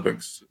at the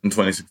Olympics in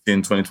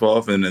 2016,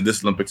 2012, and in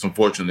this Olympics,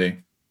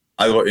 unfortunately,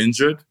 I got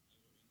injured.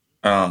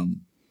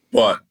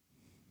 But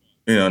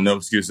no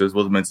excuses,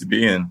 wasn't meant to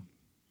be, and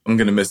I'm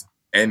gonna miss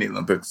any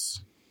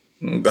Olympics.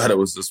 I'm glad it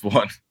was this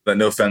one that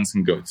no fans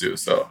can go to.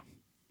 So,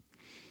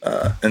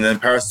 and then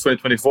Paris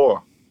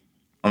 2024.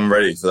 I'm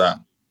ready for that.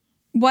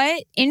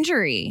 What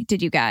injury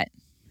did you get?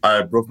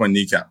 I broke my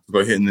kneecap. I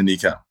got hit in the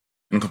kneecap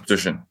in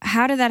competition.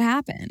 How did that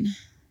happen?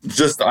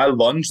 Just I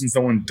lunged and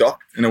someone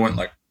ducked and it went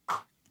like,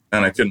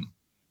 and I couldn't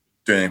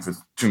do anything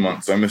for 2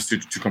 months. So I missed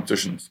two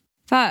competitions.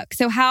 Fuck.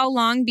 So how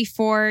long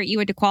before you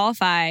had to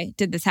qualify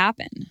did this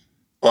happen?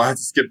 Well, I had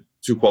to skip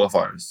 2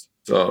 qualifiers.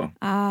 So.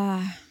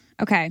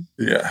 Okay.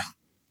 Yeah.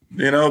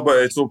 But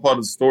it's all part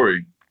of the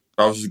story.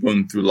 I was just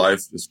going through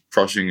life, just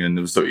crushing, and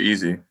it was so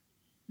easy.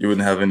 You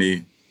wouldn't have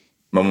any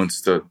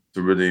moments to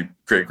really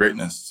create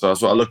greatness. So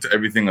that's why I looked at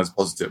everything as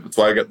positive. That's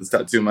why I got this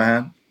tattoo in my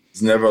hand.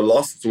 It's never a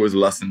loss. It's always a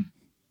lesson.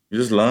 You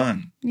just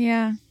learn.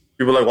 Yeah.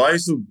 People are like, why are you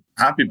so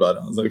happy about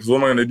it? I was like, because what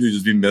am I going to do?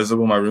 Just be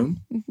miserable in my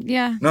room?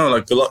 Yeah. No,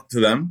 like, good luck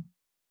to them.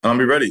 And I'll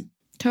be ready.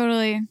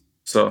 Totally.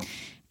 So.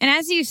 And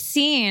as you've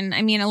seen,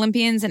 I mean,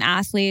 Olympians and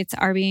athletes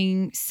are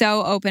being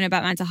so open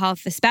about mental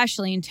health,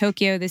 especially in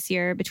Tokyo this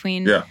year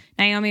between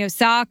Naomi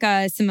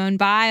Osaka, Simone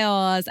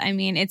Biles. I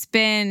mean, it's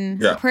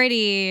been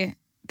pretty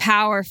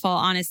powerful,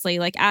 honestly,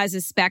 like as a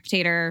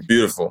spectator.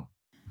 Beautiful.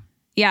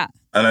 Yeah.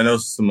 And I know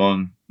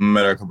Simone,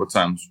 met her a couple of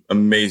times.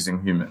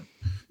 Amazing human.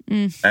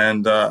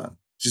 And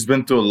she's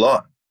been through a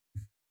lot.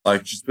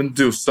 Like, she's been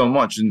through so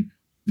much. And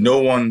no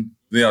one on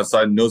the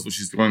outside knows what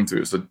she's going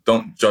through. So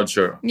don't judge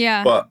her.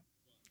 Yeah. But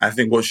I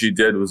think what she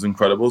did was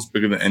incredible. It's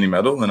bigger than any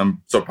medal. And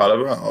I'm so proud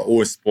of her. I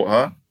always support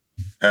her.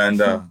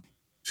 And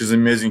she's an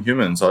amazing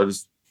human. So I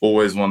just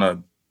always want to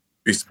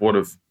be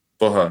supportive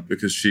for her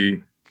because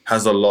she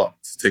has a lot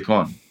to take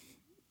on.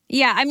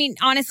 Yeah, I mean,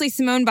 honestly,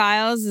 Simone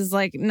Biles is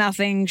like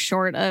nothing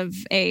short of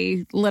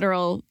a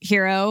literal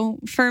hero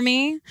for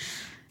me.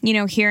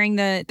 Hearing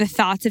the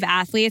thoughts of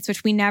athletes,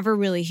 which we never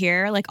really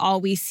hear. Like, all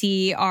we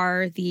see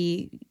are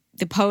the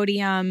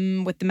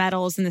podium with the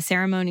medals and the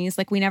ceremonies.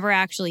 Like, we never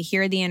actually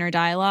hear the inner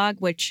dialogue,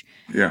 which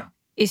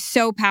is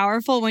so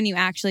powerful when you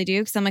actually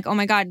do. Because I'm like, oh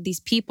my God,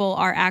 these people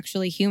are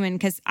actually human.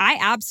 Because I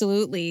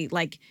absolutely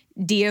like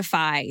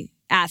deify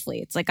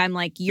athletes. Like, I'm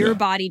like, your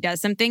body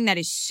does something that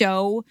is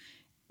so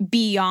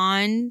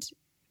beyond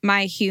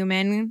my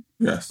human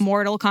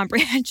mortal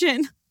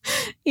comprehension.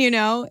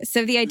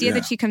 So the idea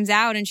that she comes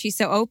out and she's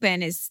so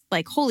open is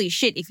like, holy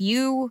shit, if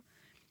you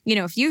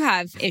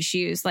have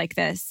issues like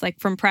this, like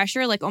from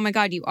pressure, like, oh my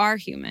God, you are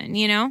human,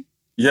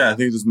 Yeah, I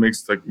think it just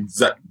makes like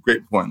exact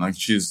great point. Like,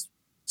 she's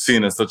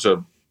seen as such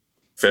a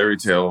fairy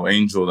tale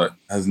angel that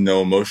has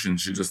no emotion.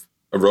 She's just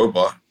a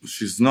robot.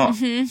 She's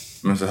not.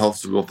 Mental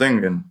health's a real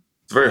thing. And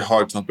a very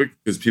hard topic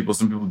because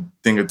some people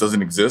think it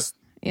doesn't exist.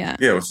 Yeah.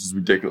 Yeah, which is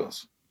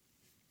ridiculous.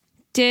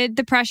 Did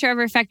the pressure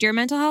ever affect your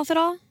mental health at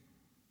all?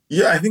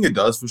 Yeah, I think it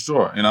does for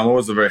sure. And I'm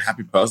always a very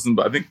happy person,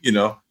 but I think,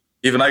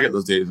 even I get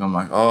those days. I'm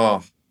like,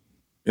 oh,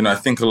 I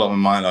think a lot in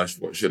my mind,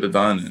 what I should have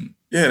done. And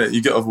yeah,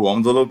 you get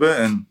overwhelmed a little bit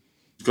and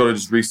you've got to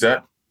just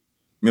reset.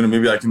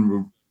 Maybe I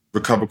can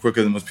recover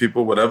quicker than most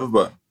people, whatever,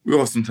 but we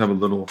all seem to have a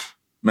little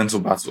mental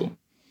battle,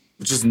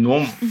 which is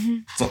normal.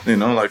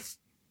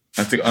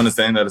 I think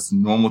understanding that it's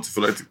normal to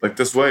feel like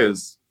this way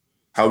is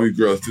how we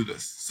grow through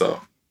this.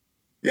 So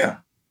yeah,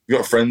 you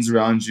got friends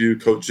around you,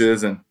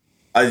 coaches, and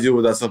I deal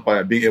with that stuff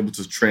by being able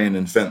to train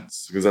and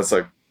fence because that's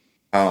like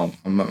how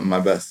I'm at my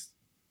best.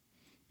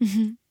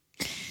 Mm-hmm.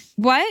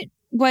 What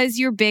was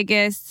your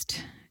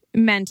biggest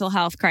mental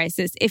health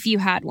crisis, if you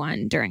had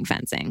one, during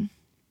fencing?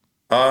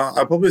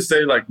 I'd probably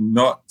say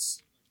not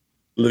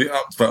living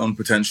up to my own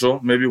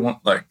potential. Maybe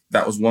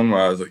that was one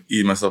where I was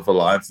eating myself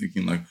alive,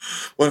 thinking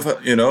what if I,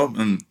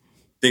 and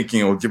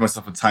thinking or give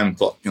myself a time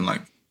clock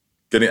and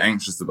getting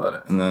anxious about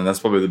it. And then that's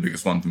probably the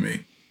biggest one for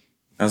me.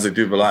 I was like,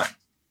 dude, relax.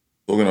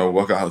 We're going to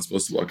work out how it's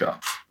supposed to work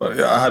out. But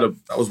yeah,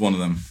 that was one of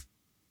them.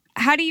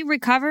 How do you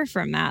recover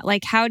from that?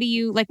 How do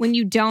you, when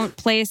you don't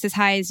place as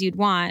high as you'd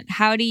want,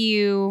 how do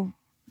you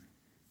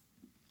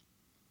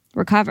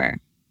recover?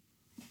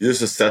 You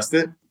just assess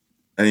it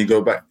and you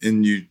go back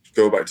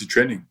to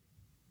training.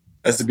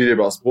 That's the beauty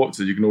about sports,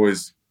 so you can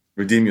always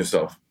redeem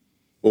yourself.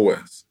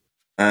 Always.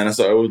 And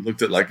so I always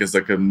looked at as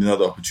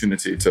another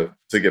opportunity to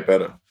get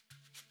better.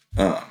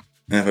 And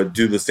if I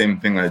do the same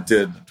thing I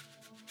did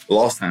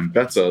last time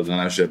better, then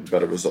I should have a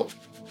better result.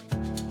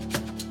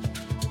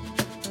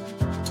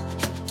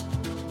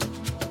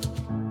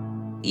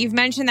 You've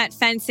mentioned that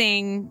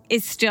fencing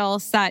is still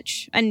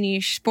such a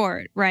niche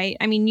sport, right?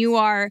 I mean, you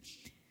are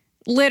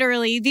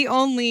literally the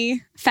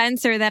only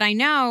fencer that I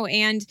know.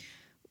 And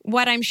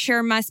what I'm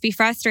sure must be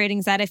frustrating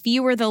is that if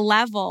you were the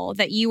level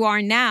that you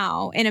are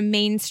now in a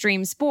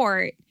mainstream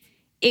sport,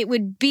 it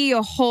would be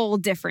a whole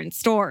different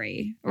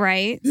story,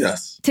 right?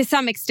 Yes. To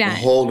some extent.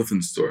 A whole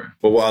different story.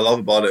 But what I love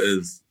about it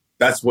is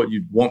that's what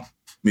you'd want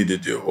me to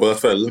do. Or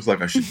that's what it looks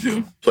like I should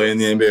do. Play in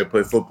the NBA or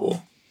play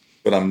football.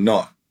 But I'm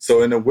not.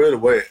 So in a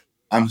weird way,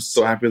 I'm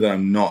so happy that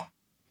I'm not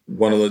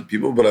one of those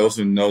people, but I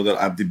also know that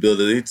I have the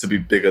ability to be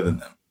bigger than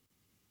them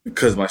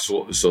because my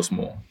sport is so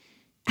small.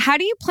 How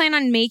do you plan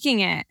on making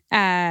it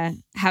a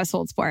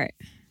household sport?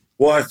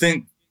 Well, I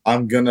think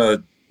I'm going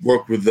to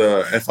work with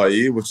the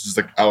FIE, which is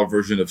our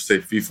version of, say,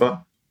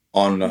 FIFA,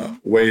 on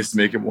ways to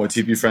make it more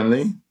TP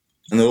friendly.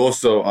 And then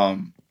also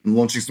I'm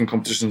launching some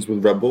competitions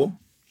with Red Bull,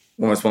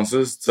 one of my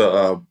sponsors,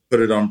 to put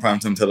it on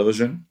primetime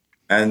television.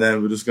 And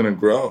then we're just going to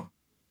grow.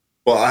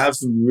 Well, I have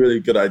some really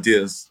good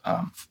ideas.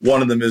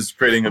 One of them is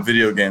creating a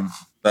video game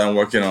that I'm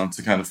working on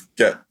to kind of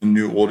get a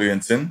new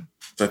audience in,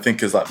 which I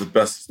think is the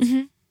best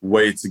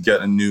way to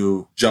get a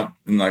new jump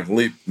and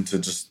leap into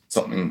just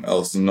something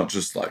else and not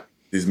just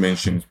these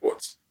mainstream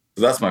sports.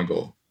 So that's my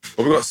goal.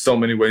 But we've got so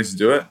many ways to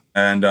do it.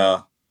 And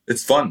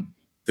it's fun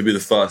to be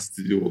the first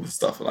to do all this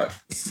stuff.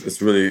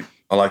 It's really,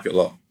 I like it a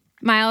lot.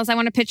 Miles, I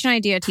want to pitch an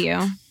idea to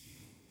you.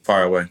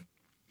 Fire away.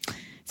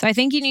 So I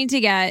think you need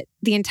to get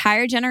the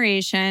entire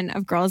generation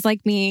of girls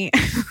like me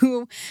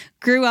who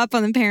grew up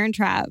on the Parent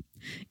Trap.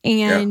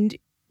 And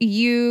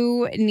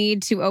you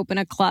need to open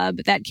a club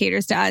that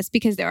caters to us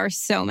because there are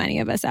so many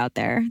of us out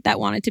there that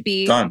want it to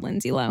be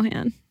Lindsay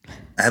Lohan.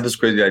 I have this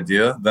crazy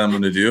idea that I'm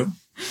going to do.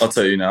 I'll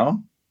tell you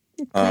now.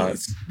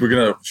 We're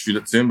going to shoot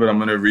it soon, but I'm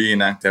going to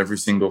reenact every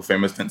single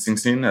famous fencing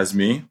scene as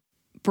me.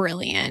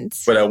 Brilliant.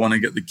 But I want to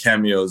get the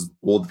cameos of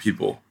all the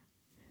people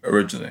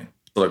originally.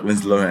 So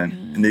Lindsay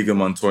Lohan, Inigo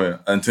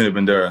Montoya, Antonio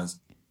Banderas.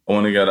 I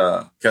want to get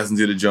Catherine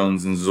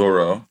Zeta-Jones and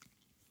Zorro.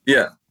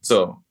 Yeah,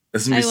 so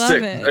it's going to be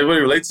sick.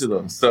 Everybody relates to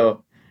them.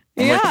 So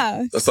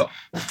that's all.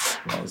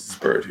 Oh, this is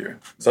Bird here.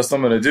 So that's what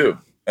I'm going to do.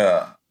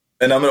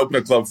 And I'm going to open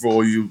a club for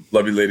all you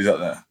lovely ladies out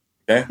there.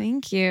 Okay?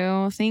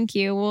 Thank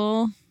you.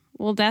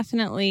 We'll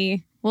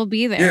definitely, we'll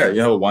be there. Yeah,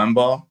 you have a wine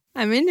bar.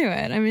 I'm into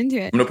it. I'm going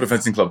to open a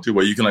fencing club too,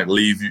 where you can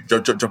leave,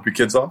 drop your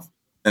kids off.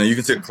 And you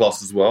can take a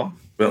class as well.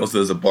 But also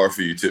there's a bar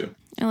for you too.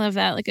 I love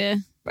that.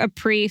 A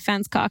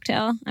pre-fence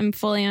cocktail. I'm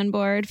fully on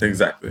board.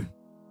 Exactly.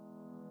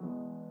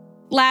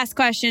 Last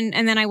question,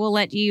 and then I will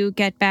let you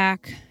get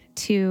back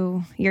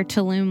to your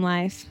Tulum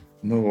life.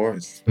 No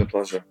worries. It's been a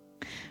pleasure.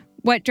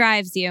 What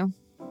drives you?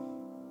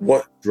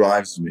 What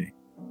drives me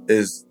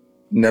is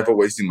never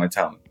wasting my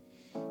talent.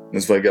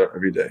 That's why I get up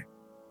every day.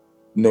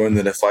 Knowing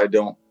that if I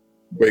don't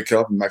wake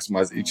up and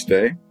maximize each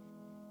day,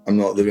 I'm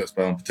not living up to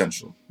my own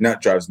potential. And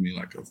that drives me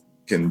like a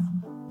fucking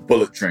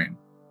bullet train.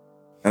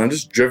 And I'm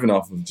just driven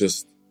off of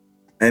just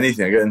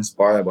anything. I get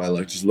inspired by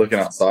just looking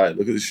outside.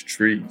 Look at these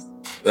trees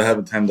that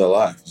haven't timed their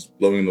life, just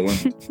blowing in the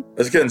wind.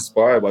 I just get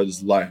inspired by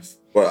just life.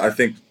 But I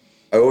think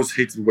I always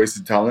hated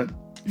wasted talent.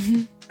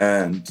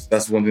 And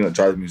that's one thing that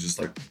drives me is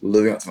just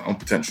living up to my own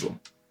potential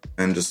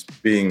and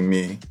just being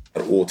me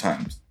at all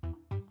times.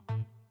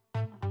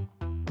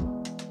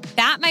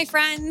 That, my my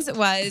friends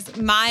was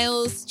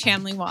Miles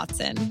Chamley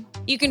Watson.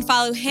 You can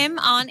follow him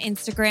on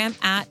Instagram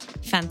at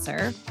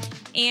Fencer.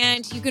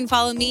 And you can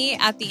follow me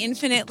at the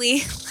infinitely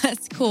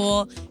less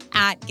cool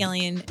at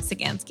Gillian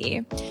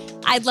Sagansky.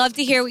 I'd love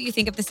to hear what you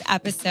think of this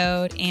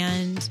episode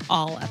and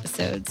all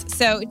episodes.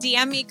 So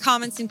DM me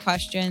comments and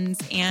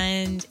questions.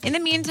 And in the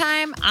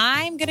meantime,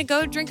 I'm going to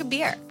go drink a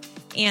beer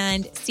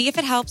and see if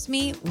it helps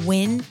me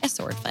win a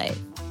sword fight.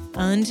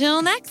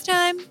 Until next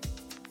time.